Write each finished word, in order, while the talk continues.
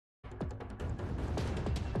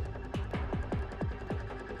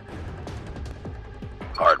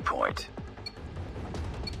hardpoint.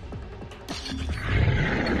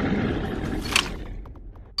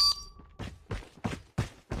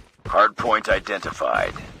 Hardpoint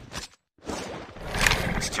identified.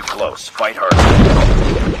 It's too close. Fight harder.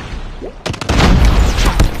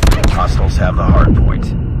 Hostiles have the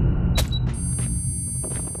hardpoint.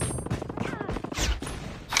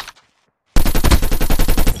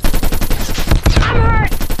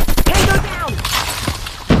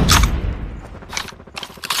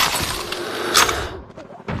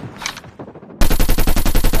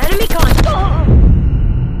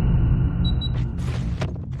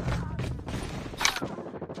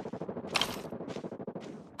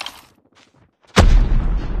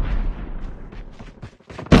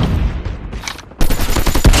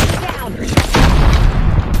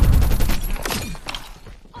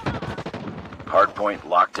 Hardpoint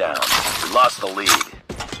locked down. We lost the lead.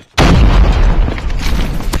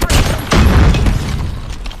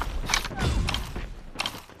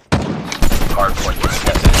 Hardpoint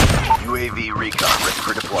contested. UAV recon ready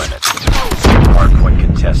for deployment. Hardpoint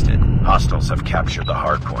contested. Hostiles have captured the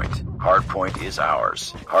hardpoint. Hardpoint is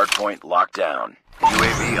ours. Hardpoint locked down.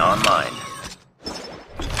 UAV online.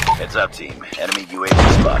 Heads up, team. Enemy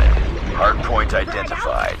UAV spotted. Hardpoint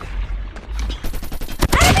identified.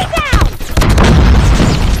 Enemy down!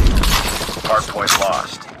 Hardpoint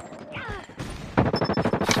lost.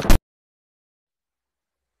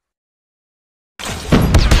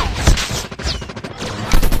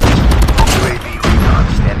 UAV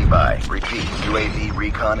recon standing by. Repeat, UAV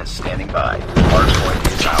recon is standing by. Hardpoint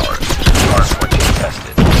is ours. Hardpoint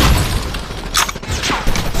contested.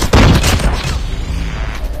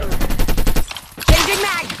 Changing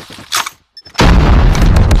mag!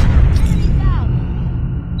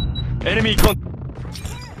 Enemy con-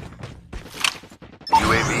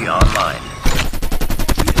 UAV online.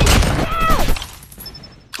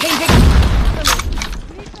 Changing!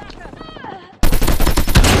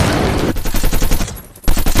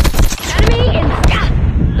 Enemy in sky!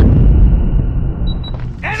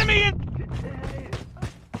 Enemy in-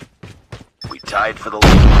 We tied for the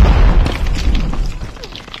lead.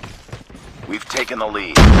 We've taken the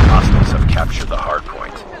lead. Hostiles have captured the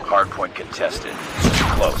hardpoint. Hardpoint contested. Too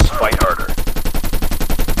close. Fight harder.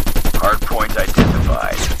 Hardpoint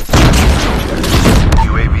identified.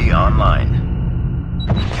 UAV online.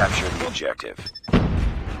 Capture the objective.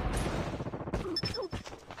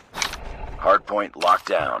 Hardpoint locked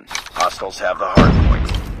down. Hostiles have the hardpoint.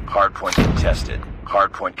 Hardpoint contested.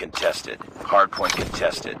 Hardpoint contested. Hardpoint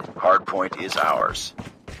contested. Hardpoint is ours.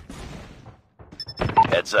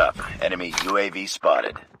 Heads up. Enemy UAV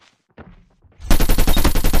spotted.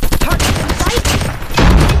 Target in sight!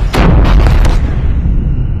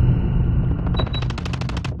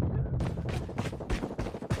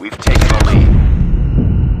 We've taken the lead.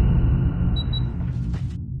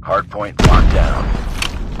 Hardpoint locked down.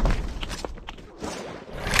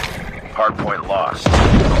 Hardpoint lost.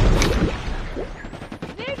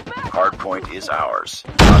 Hardpoint is ours.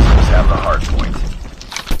 Hostiles have the hardpoint.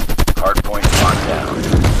 Hardpoint locked down.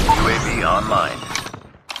 UAV online.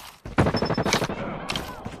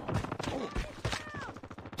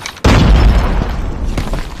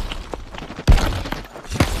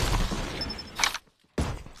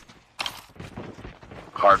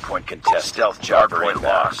 Hardpoint contest. Stealth chopper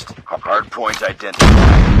lost. Hardpoint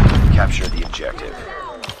identified. Capture the objective.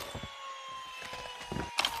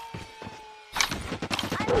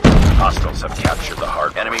 Hostiles have captured the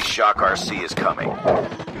hard. Enemy shock RC is coming.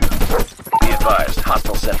 Be advised,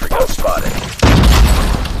 hostile sentry gun spotted.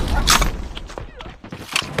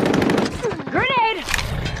 Grenade!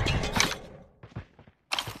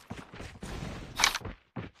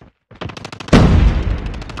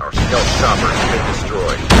 Our stealth chopper has been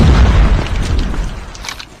destroyed.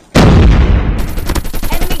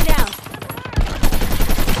 Enemy down!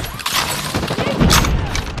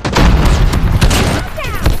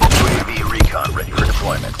 UAV recon ready for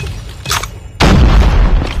deployment.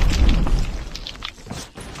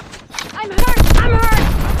 I'm hurt! I'm hurt!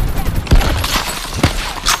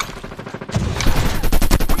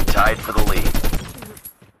 We tied for the lead.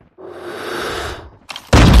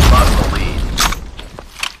 Lost the lead.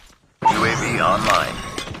 UAV online.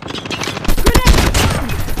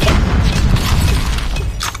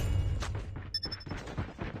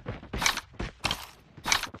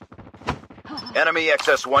 Enemy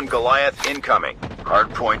XS-1 Goliath incoming.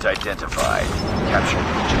 Hardpoint identified. Capture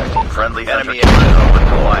the objective. Friendly enemy XS-1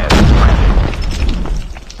 Goliath landed.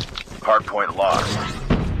 Hardpoint lost.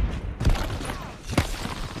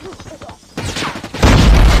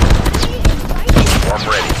 Swarm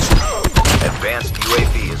ready. Advanced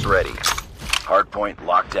UAV is ready. Hardpoint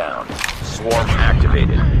locked down. Swarm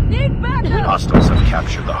activated. Need backup! Hostiles have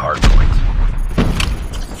captured the hardpoint.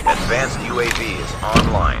 Advanced UAV is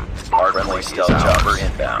online. Hardpoint stealth chopper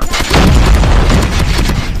inbound.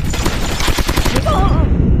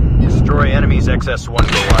 Destroy enemy's XS-1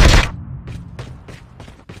 Goliath.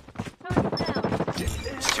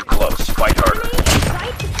 It's too close. Fight harder.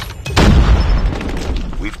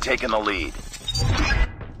 We've taken the lead.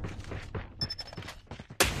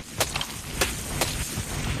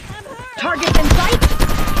 Target in sight!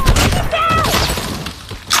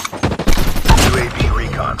 UAV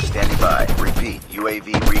recon standing by. Repeat.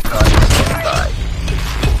 UAV recon standing by.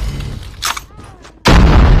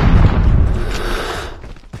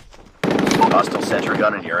 Hostile sentry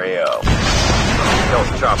gun in your AO.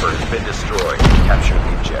 Stealth chopper has been destroyed. Capture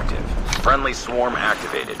the objective. Friendly swarm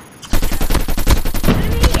activated.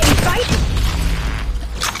 Enemy in sight!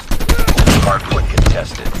 Hardpoint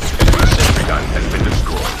contested. Enemy sentry gun has been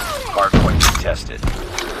destroyed. Hardpoint contested.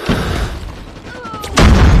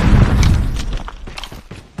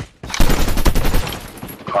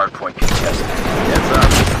 Hardpoint contested. Heads up.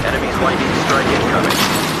 Enemy's lightning strike incoming.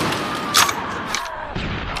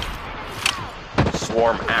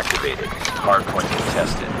 Swarm activated. Hardpoint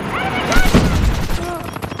contested.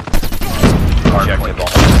 Hardpoint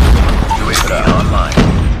UAV online.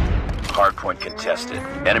 Hardpoint contested.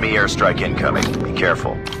 Enemy airstrike incoming. Be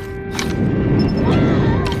careful.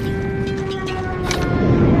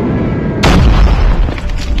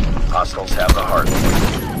 Hostiles have the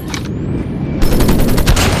hardpoint.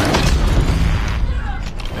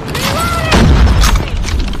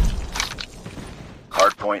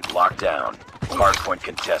 Hardpoint locked down. Hardpoint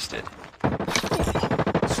contested. I'm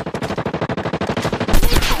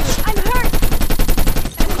hurt!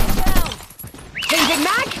 Enemy down! Changing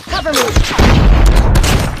mag! Cover me!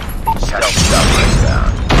 Stealth chopper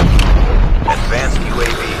down. Advanced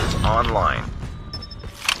UAV is online.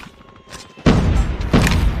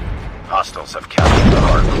 Hostiles have captured the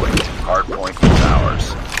hardpoint. Hardpoint is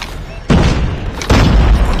ours.